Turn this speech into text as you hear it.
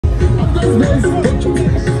Where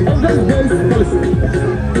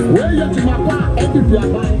you to my car, every day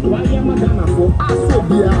why am I gonna go? I so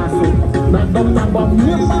be aso. Now Dr. Bob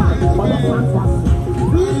Miller, for the fantastic.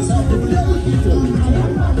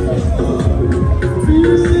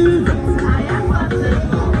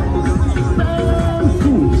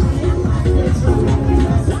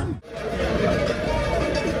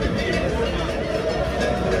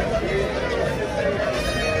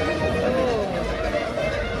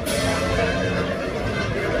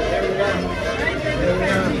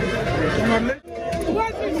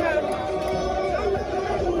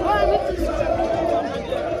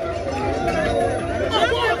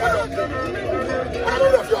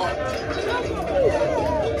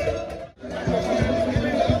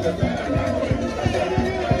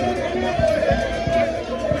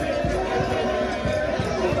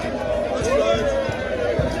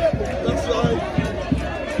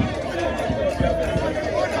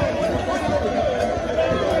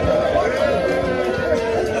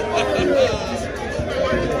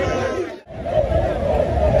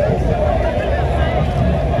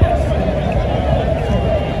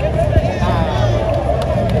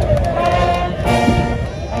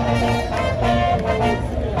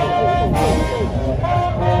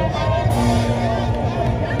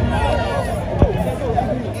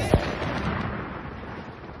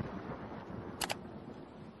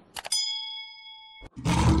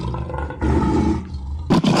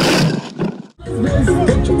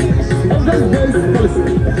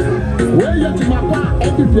 Where you to my car,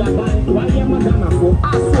 every day why am I gonna go? I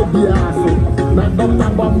so be aso. Now Dr.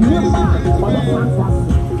 Bob Miller, for the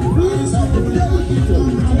fantastic.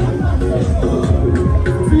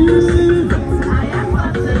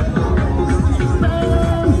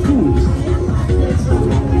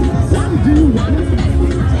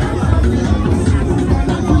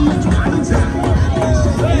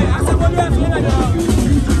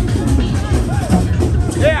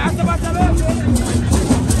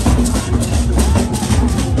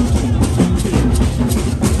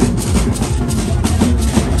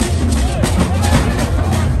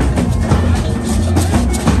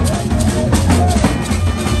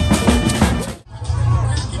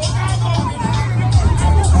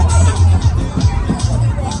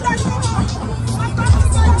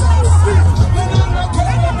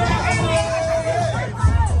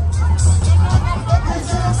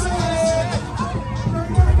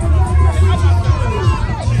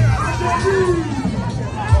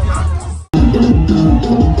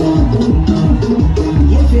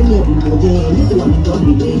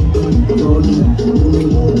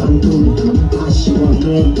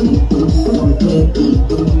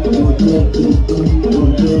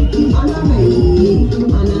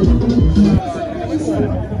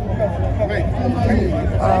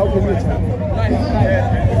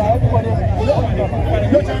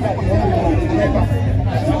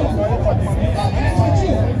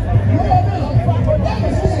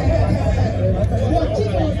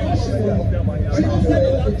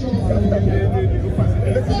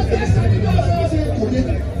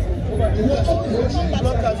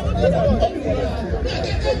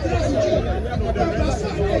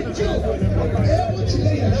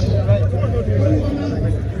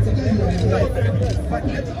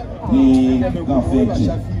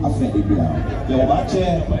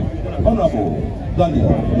 Honorable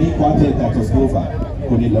Daniel, ni quartet that was over.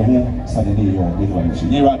 Could it have Saturday or the one?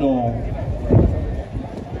 Nirado.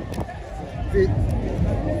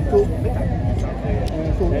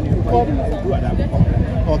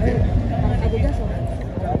 Okay.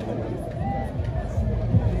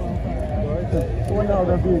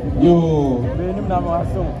 Yo,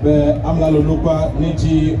 I'm Lalonupa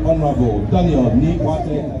Niji Honorable Daniel ni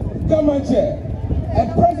quartet. Come on, chair. And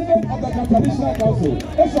President of the Traditional Council,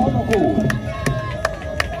 that's honorable.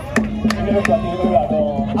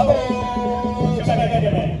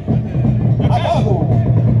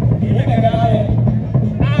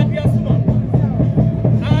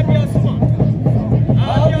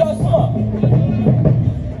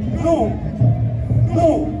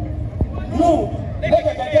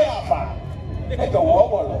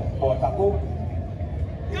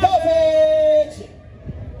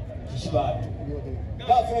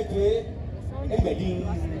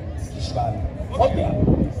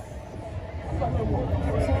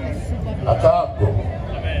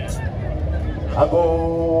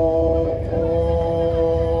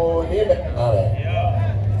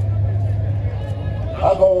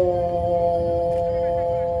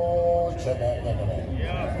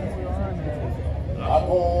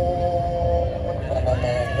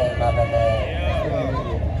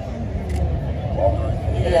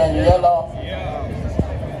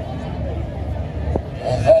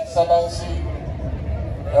 Excellency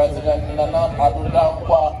Prez.Nana Addo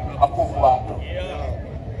Addo.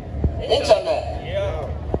 Inchame,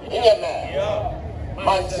 Inyame,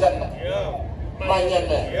 Mantse+,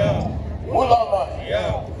 Ulama,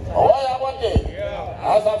 Oya Wande,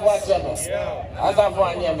 Azafwa Cheme,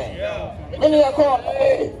 Azafwa Nyeme. Mini ya call,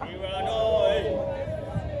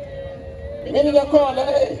 Mini ya call,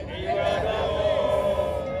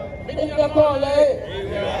 Mini ya call,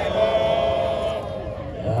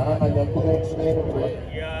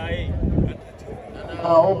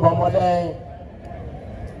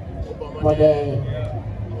 Modern,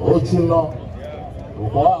 Ochuno,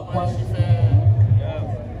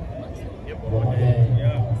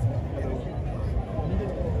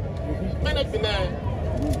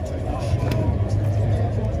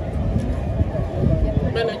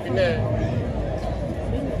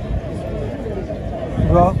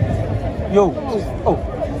 Yo, oh,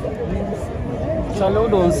 Shalom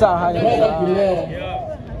don't say hi.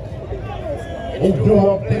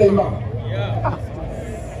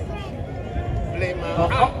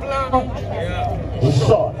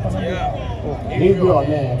 Short. Leave your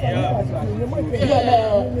name.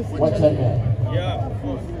 What's your name?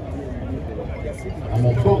 I'm a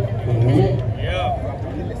cook,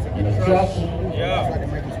 I'm a trash,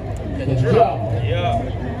 I'm a drum,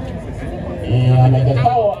 I'm a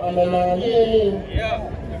tower, I'm a man,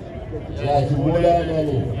 like you will learn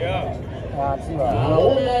any. I'm a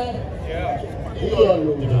woman, you're a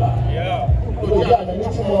loser. You're a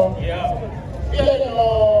mutual.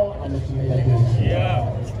 I'm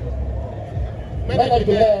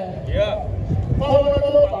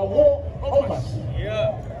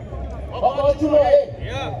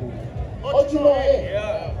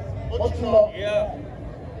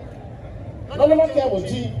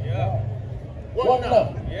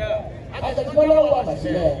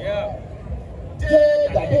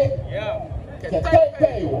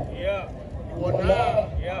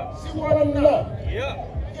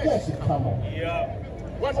yes, come on.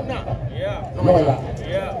 What now? No,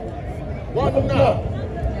 what now?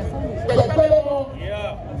 The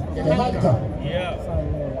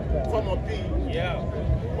from a P.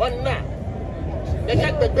 What now? They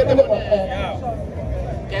get the better one.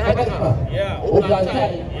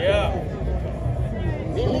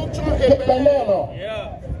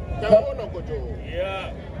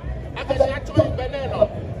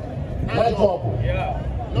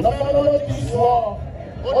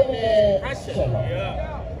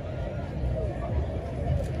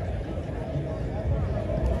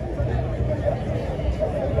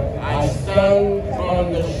 I stand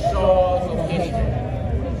on the shores of history.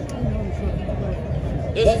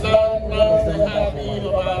 This land knows the heartbeat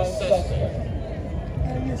of our ancestors.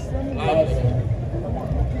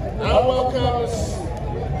 Now welcomes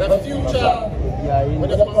the future with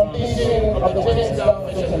the completion of the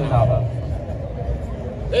JamesTown fishing harbour.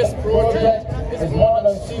 This project is more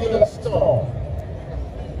than steel and stone.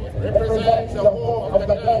 It represents the hope of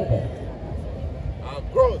the country, our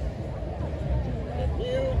growth, a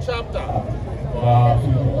new chapter for our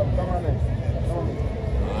future.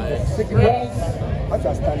 I express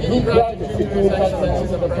deep gratitude to the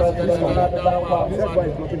Excellency of the President of the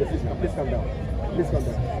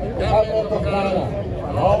Government of Ghana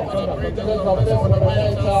and all the operators of this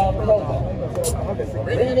fundamental program,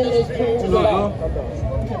 bringing this dream to life.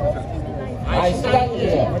 I stand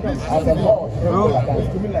here as a voice.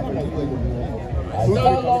 I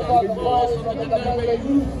stand also as a voice of the Ghanaian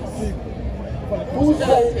youth whose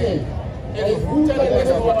heritage is rooted in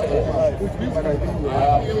this water. I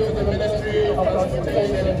appeal to the Ministry of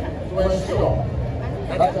Transportation to ensure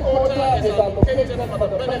that the quota is allocated for the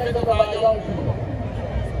benefit of our young people.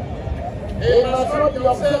 They must not be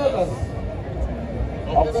observers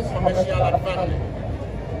of this commercial advantage.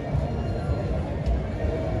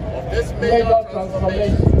 This major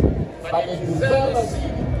transformation, but it deserves a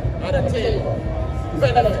seat at the table,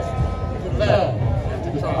 benefit, to learn and to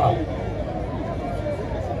try.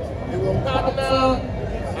 We will partner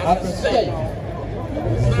as a state,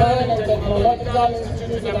 design and technological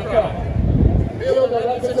institutes in Accra, build the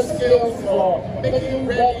requisite skills for making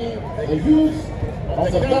ready the use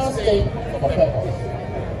of the Ghana state for purpose.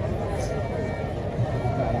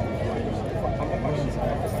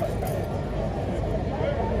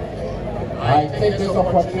 I take this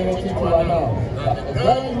opportunity to announce that the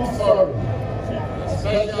Ghana Youth Forum, a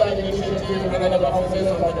special initiative under the offices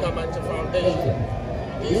of the Mantse Foundation,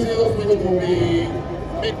 details which will be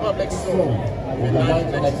made public soon, will be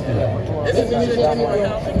launched next year. This initiative will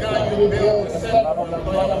help the Ghana Youth build a set of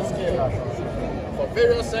employable skills for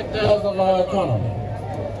various sectors of our economy.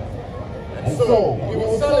 And so, we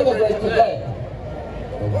will celebrate today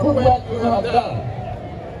the good work you have done.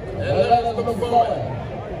 And let us look forward.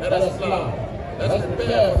 Let us plan. Let us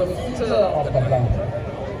prepare for the future of the country.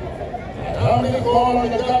 Now we call on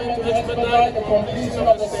the government to expedite the completion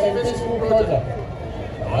of the Service School project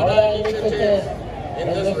and other initiatives in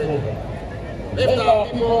this region. Lift our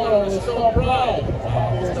people and restore pride of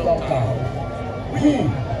our coastal town. We,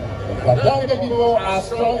 the younger people, are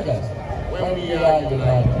strongest when we are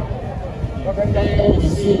united. Today we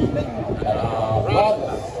see that our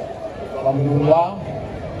brothers from Lula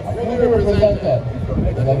are fully represented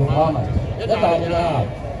in the movement.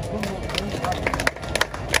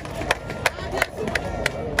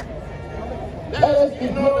 Let us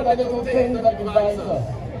ignore the little things that divide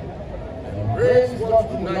us and embrace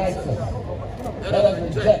what unites us. Let us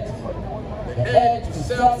reject the edge to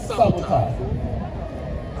self-sabotage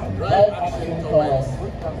and drive action towards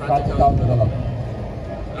practical development.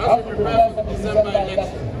 As we prepare for the December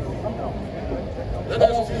election, let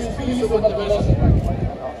us choose peace over division.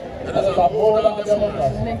 Let us uphold our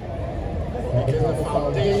democracy. It is the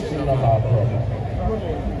foundation of our progress.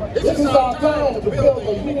 This is our time to build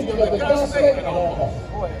the unity of the country and all of us.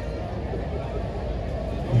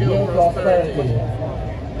 Build prosperity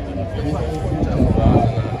and a peaceful future for our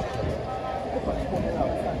land.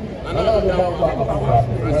 And I will now talk about our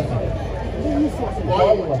president.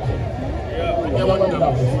 Why you watching? You want to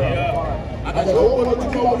know? I just hope you will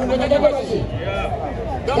come to the democracy.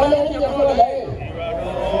 Come on, you can call it.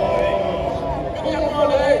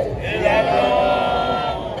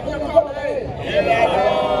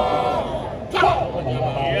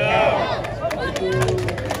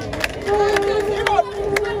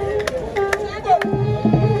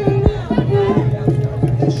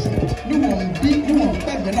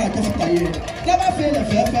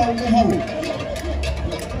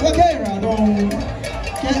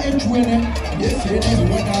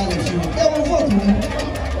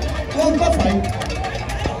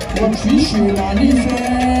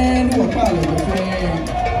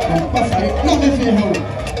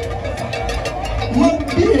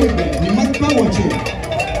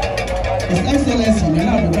 His Excellency,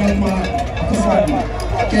 Nana Grandma,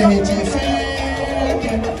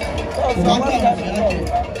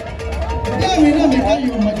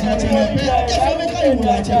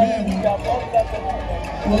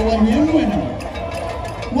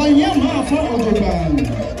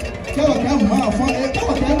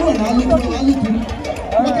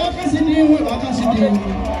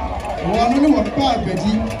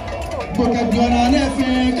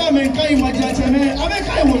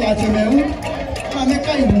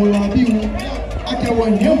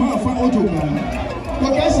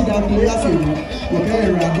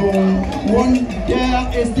 one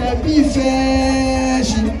there is the beef.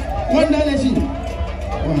 One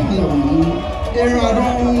day,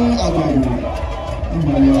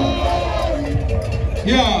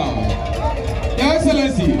 yeah, Your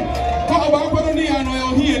Excellency, how about Baroni and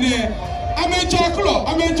oil here and there? I'm in chocolate,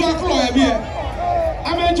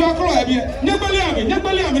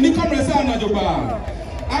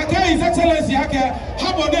 I can His Excellency, I can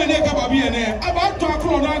how about the about to a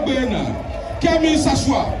Kemi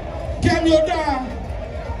Saswa, Kemi Oda,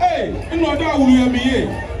 hey, in Oda will you be?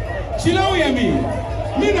 Chilo Yami,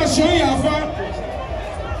 Mina Shoyafa,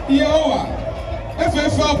 Yeoa,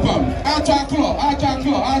 FFL Pump,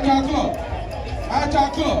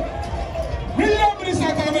 Ataklo. William Brisa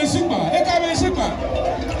Kameshipa, Ekameshipa.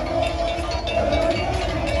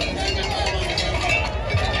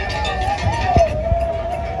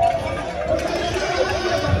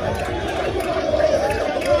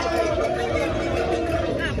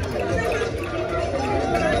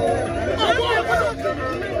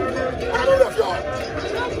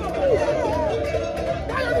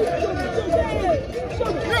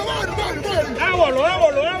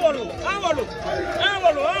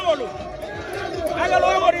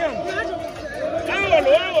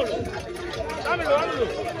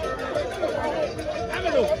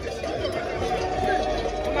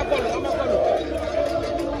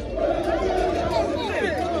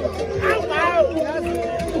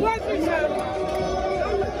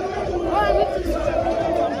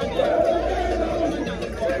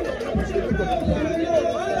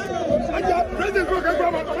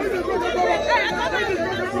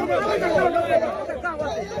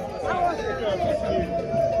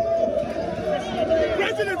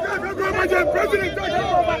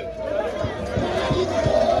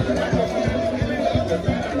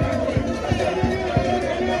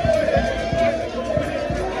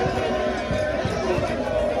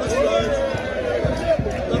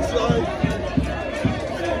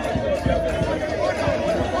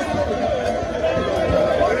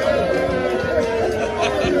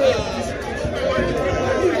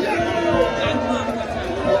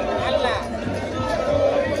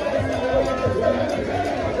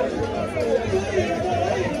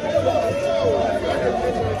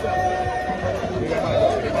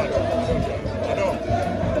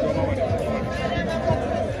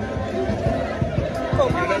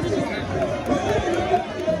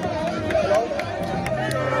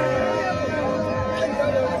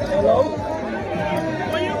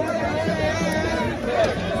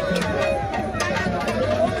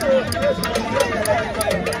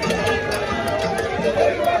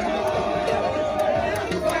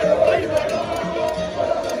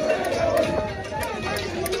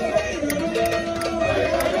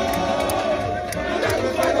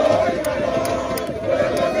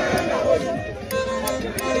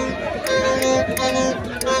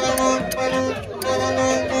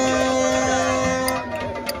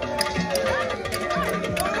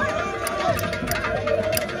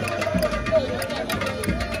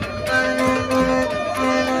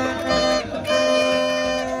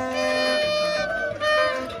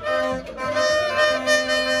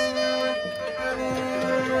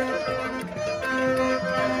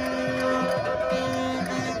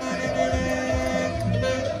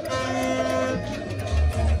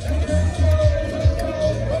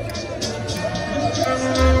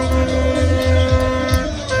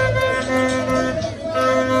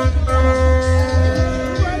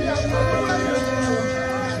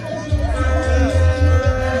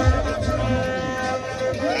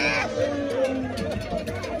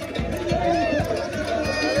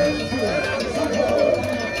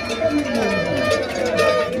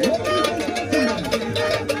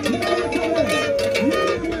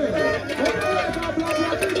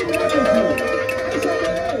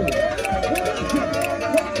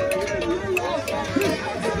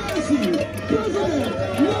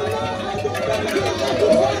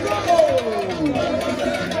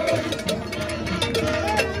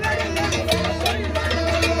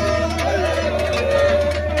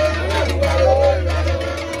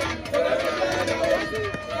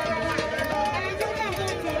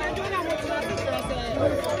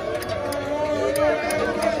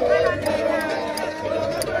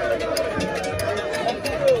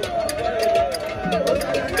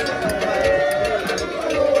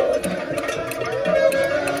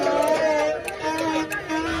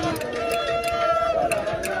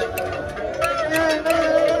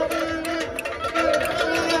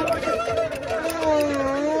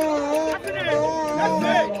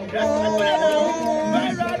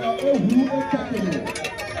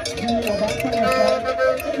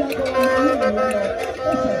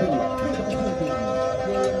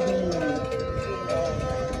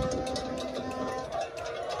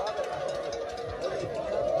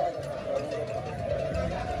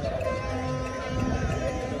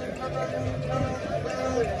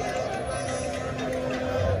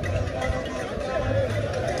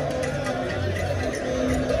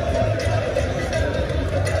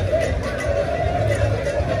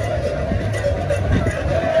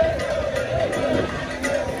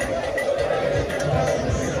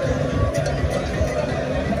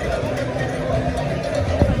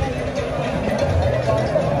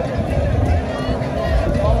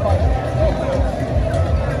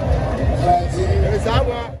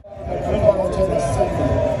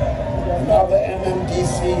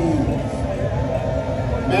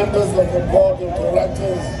 Members of the board of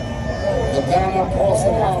directors, the Ghana Ports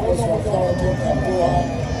and Harbour Authority, Addo,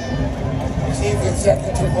 Chief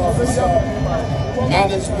Executive Officer,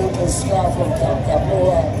 Management and Staff of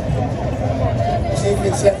Addo, Chief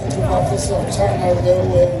Executive Officer of China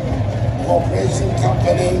Railway Corporation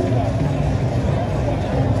Company,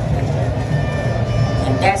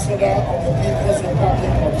 Ambassador of the People's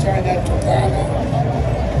Republic of China to Ghana,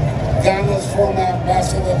 Ghana's former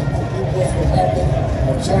Ambassador to the People's Republic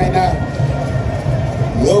of China,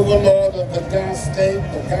 the overlord of the Gan state,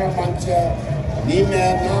 the Gan Mantse,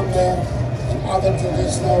 Nana, and other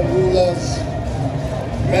traditional rulers,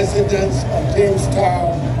 residents of JamesTown,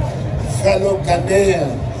 fellow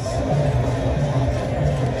Ghanaians,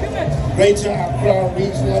 Greater Accra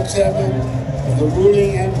Regional Chairman of the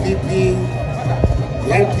ruling MPP,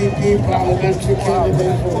 the MPP parliamentary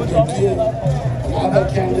candidate for the and other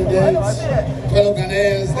candidates, fellow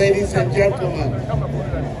Ghanaians, ladies and gentlemen.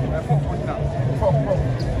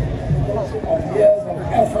 Of years of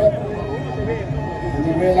effort and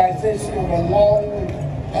the realization of a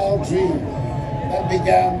long-held dream that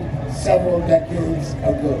began several decades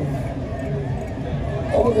ago.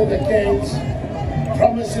 Over the decades,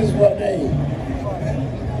 promises were made,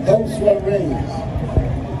 hopes were raised,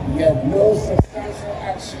 yet no substantial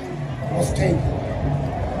action was taken.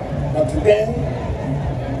 But today,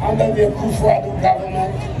 under the Addo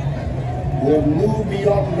government, we have moved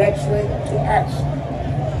beyond rhetoric to action.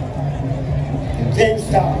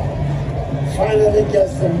 JamesTown finally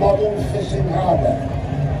gets the modern fishing harbor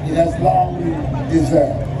it has long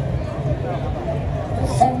deserved. For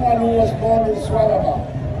someone who was born in Swalaba,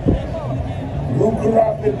 who grew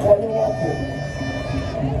up in Koluwako,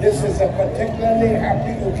 this is a particularly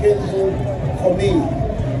happy occasion for me,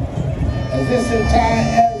 as this entire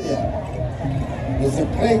area was the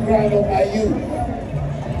playground of my youth.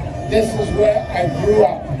 This is where I grew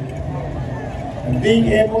up. And being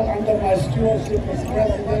able, under my stewardship as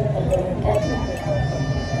President of the Republic,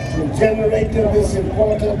 to generate this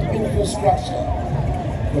important infrastructure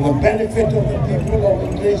for the benefit of the people of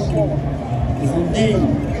the nation is indeed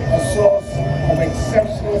a source of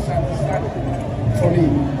exceptional satisfaction for me.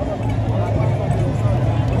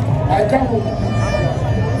 My government,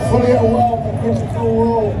 fully aware of the critical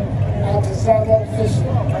role artisanal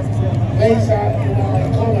fishing plays out in our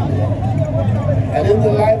economy and in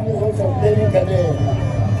the livelihoods of many Ghanaians,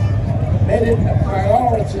 made it a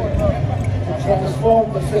priority to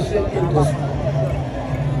transform the fishing industry.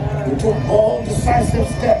 We took bold, decisive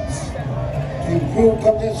steps to improve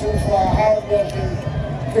conditions for our hard-working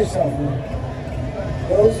fishermen,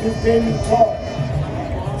 those who daily toil,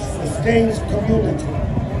 sustains community,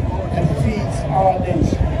 and feeds our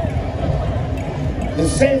nation. The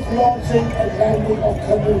safe launching and landing of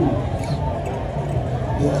canoes,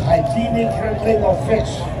 the hygienic handling of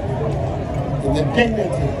fish, and the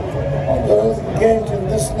dignity of those engaged in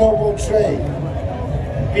this noble trade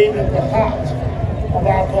being at the heart of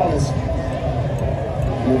our policy.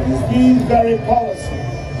 It is these very policies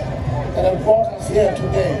that have brought us here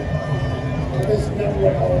today to this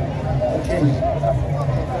memorable occasion.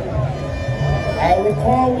 I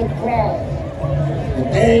recall with pride the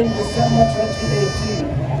day in December 2018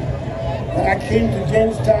 when I came to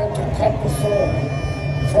JamesTown to cut the soil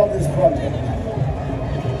for this project.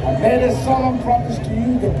 I made a solemn promise to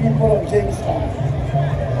you, the people of JamesTown,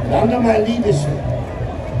 that under my leadership,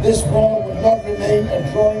 this board would not remain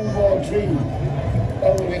a drawing board dream,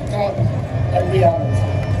 but will become a reality.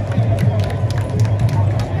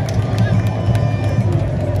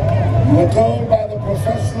 We were told by the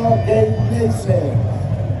professional game naysayers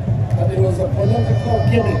that it was a political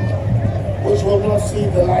gimmick which will not see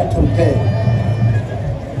the light of day.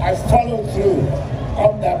 I followed through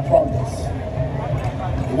on that promise.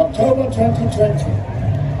 In October 2020,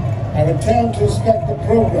 I returned to inspect the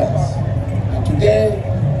progress, and today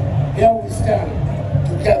here we stand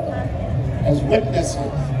together as witnesses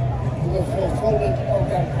to the fulfillment of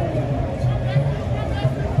that commitment.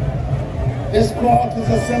 This plot is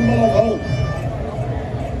a symbol of hope,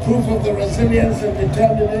 proof of the resilience and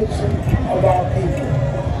determination of our people,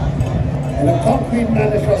 and a concrete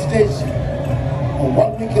manifestation of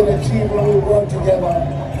what we can achieve when we work together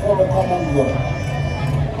for the common good.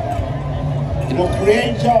 It will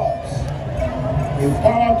create jobs,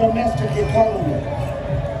 empower domestic economy,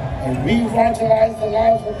 and revitalize the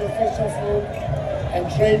lives of the fisherfolk and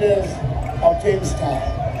traders of Jamestown.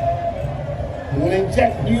 It will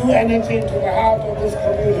inject new energy into the heart of this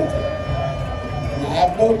community. And I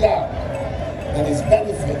have no doubt that its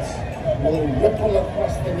benefits will ripple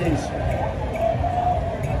across the nation.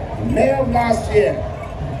 In May of last year,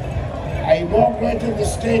 I inaugurated the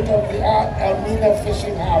state-of-the-art Elmina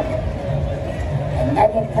Fishing Harbour,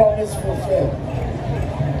 another promise fulfilled.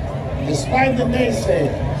 Despite the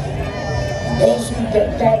naysayers and those who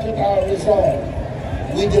doubted our resolve,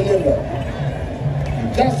 we delivered.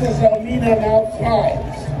 And just as Elmina now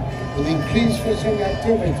thrives with increased fishing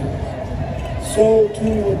activities, so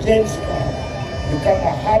too will Jamestown become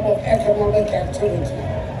a hub of economic activity,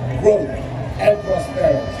 growth, and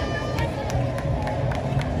prosperity.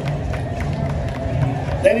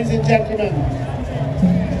 Ladies and gentlemen,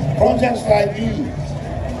 projects like these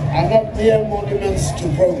are not mere monuments to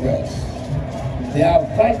progress. They are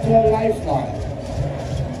vital lifelines,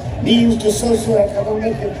 means to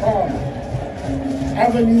socio-economic empowerment,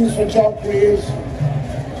 avenues for job creation,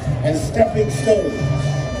 and stepping stones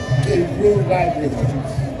to improve livelihoods.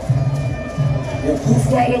 The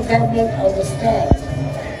Kufuor government understands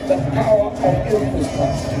the power of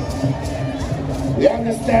infrastructure. We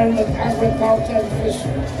understand that agriculture and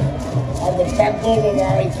fishing are the backbone of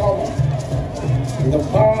our economy, and the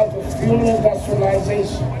power to fuel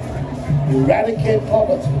industrialization, eradicate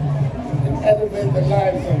poverty, and elevate the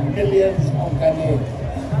lives of millions of Ghanaians.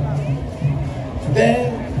 Today,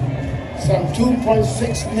 some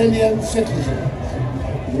 2.6 million citizens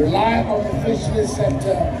rely on the fisheries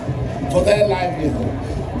sector for their livelihoods.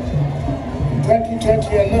 In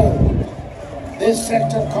 2020 alone, this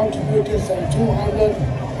sector contributed some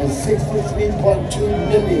 $263.2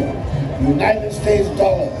 million United States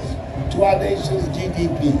dollars to our nation's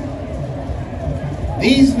GDP.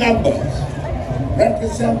 These numbers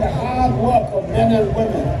represent the hard work of men and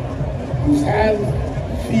women whose hands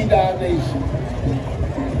feed our nation.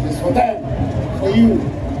 It is for them, for you,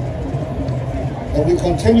 that we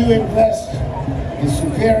continue to invest in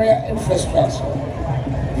superior infrastructure,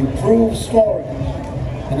 improved storage,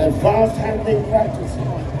 and advanced handling practices to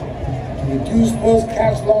reduce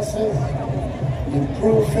post-catch losses,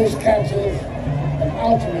 improve fish catches, and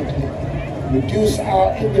ultimately reduce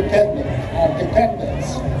our dependence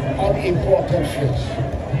on imported fish.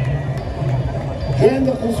 During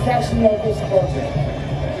the construction of this project,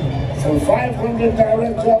 some 500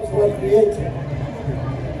 direct jobs were created,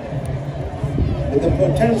 with the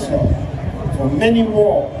potential for many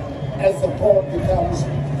more as the port becomes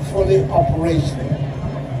fully operational.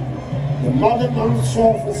 The modern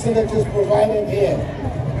onshore facilities provided here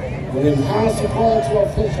will enhance the quality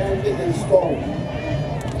of fish handling and storage.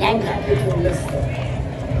 And I'm happy to list them.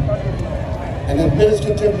 An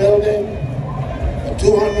administrative building, a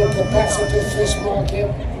 200 capacity fish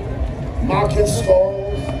market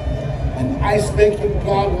stalls, an ice making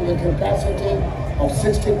plant with a capacity of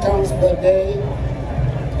 60 tons per day,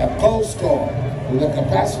 a cold store with a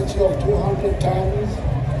capacity of 200 tons,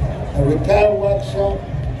 a repair workshop,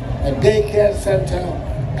 a daycare center,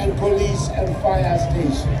 and police and fire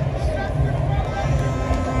stations.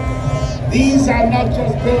 These are not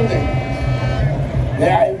just buildings, they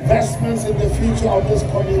are investments in the future of this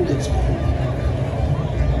community.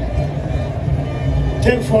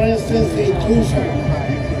 Take for instance the inclusion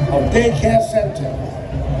of daycare centers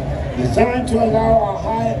designed to allow our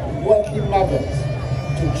high-working mothers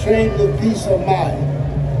to train with peace of mind,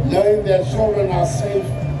 knowing their children are safe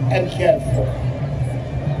and cared for.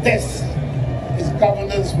 This is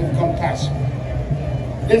governance with compassion.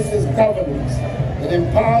 This is governance that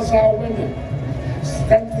empowers our women,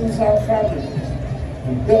 strengthens our families,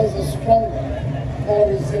 and builds a stronger, more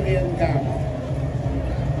resilient Ghana.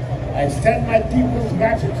 I extend my deepest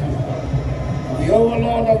gratitude to the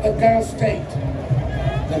overlord of the Ghana state,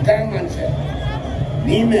 the Mantse,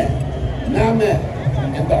 Nime, Name,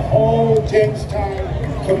 and the whole Jamestown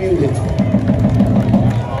community.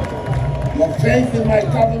 Your faith in my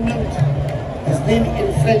government has been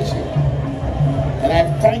infectious, and I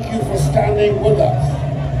thank you for standing with us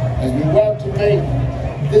as we work to make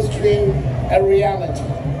this dream a reality.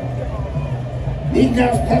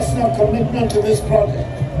 Niga's personal commitment to this project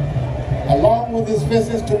along with his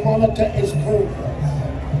visits to monitor its progress,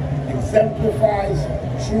 exemplifies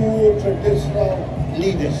true traditional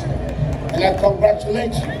leadership. And I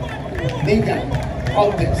congratulate you, Megan,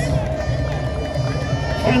 on this.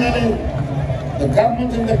 Finally, the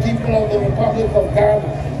government and the people of the Republic of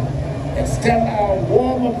Ghana extend our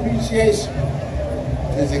warm appreciation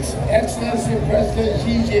to His Excellency President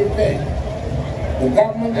Xi Jinping, the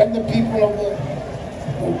government and the people of the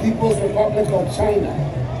People's Republic of China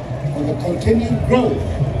for the continued growth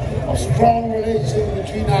of strong relations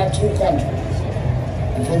between our two countries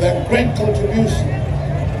and for their great contribution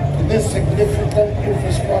to this significant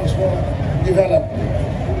infrastructural development.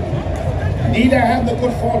 Indeed, I had the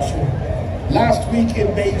good fortune last week in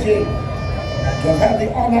Beijing to have had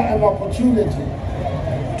the honor and opportunity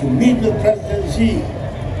to meet with President Xi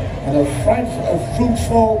at a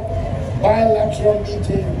fruitful bilateral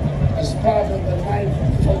meeting as part of the 9th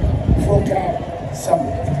FOCAC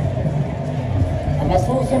Summit. I must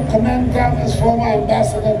also commend Ghana's former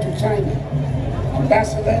ambassador to China,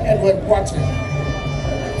 Ambassador Edward Watson,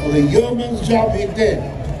 for the yeoman's job he did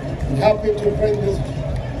in helping to bring this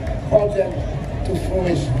project to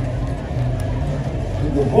fruition. To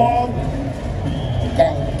the board,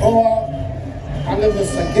 Ghana, under the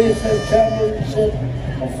sagacious chairmanship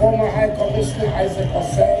of former High Commissioner Isaac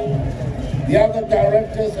Osei, the other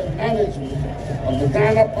directors and management of the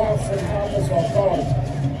Ghana Ports and Harbours Authority,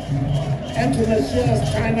 and to Messieurs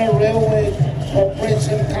China Railway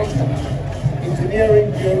Corporation Company,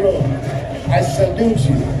 Engineering Bureau, I salute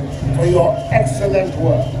you for your excellent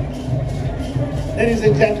work. Ladies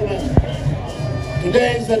and gentlemen,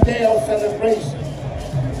 today is a day of celebration.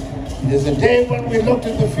 It is a day when we look to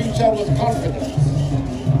the future with confidence,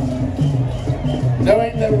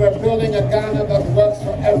 knowing that we're building a Ghana that works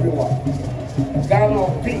for everyone, a Ghana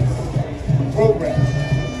of peace, progress,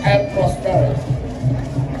 and prosperity.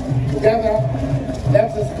 Together,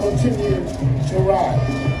 let us continue to rise.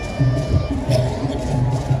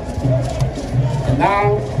 And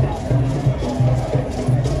now,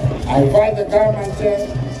 I invite the government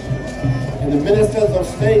and the ministers of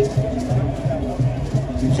state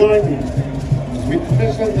to join me as we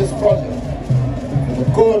commission this project for the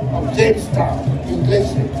good of JamesTown,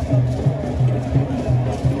 English,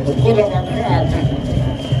 for the good of Accra,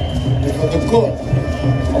 and for the good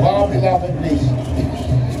of our beloved nation.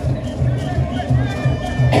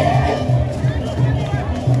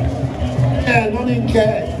 And not in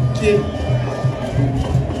care, Kim.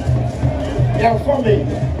 You're for me,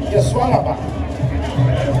 you're swallowed back.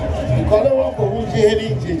 You call it what for who's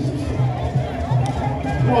hearing Jesus.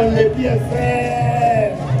 You want to be a fan.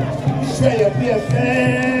 Say you be a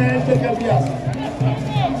fan, take a piece.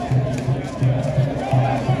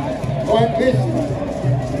 Go and listen.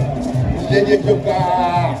 Lady Joka.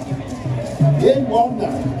 You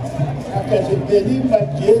wonder. After the beginning by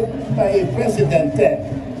president,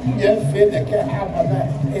 you feel the care Harbour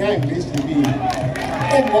and English to be.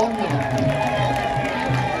 You wonder.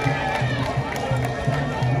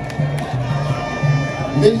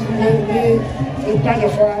 This will be the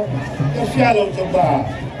benefit, the shadow of the bar,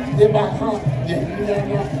 the Maha, the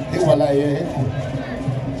Himalaya.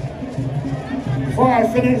 Before I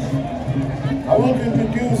finish, I want to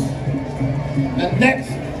introduce the next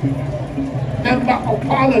Member of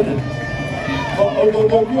Parliament for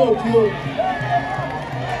Ododobio,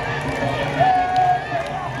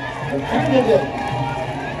 the candidate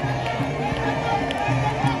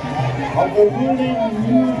of the ruling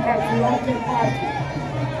New Patriotic Party.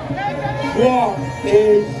 War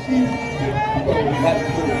is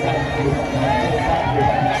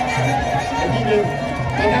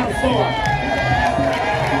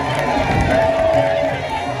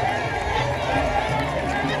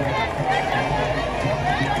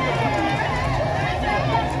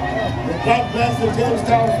God bless the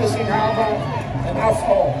JamesTown Fishing Harbour and us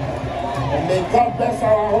all. And may God bless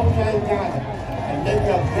our homeland Ghana and make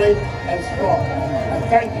us great and strong. And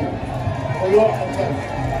thank you for your attention.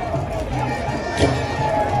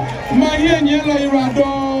 Mayen yellow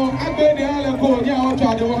irado, Addo the Allen code, yeah, I'll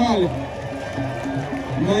try to Hall.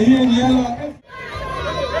 Mayen yellow.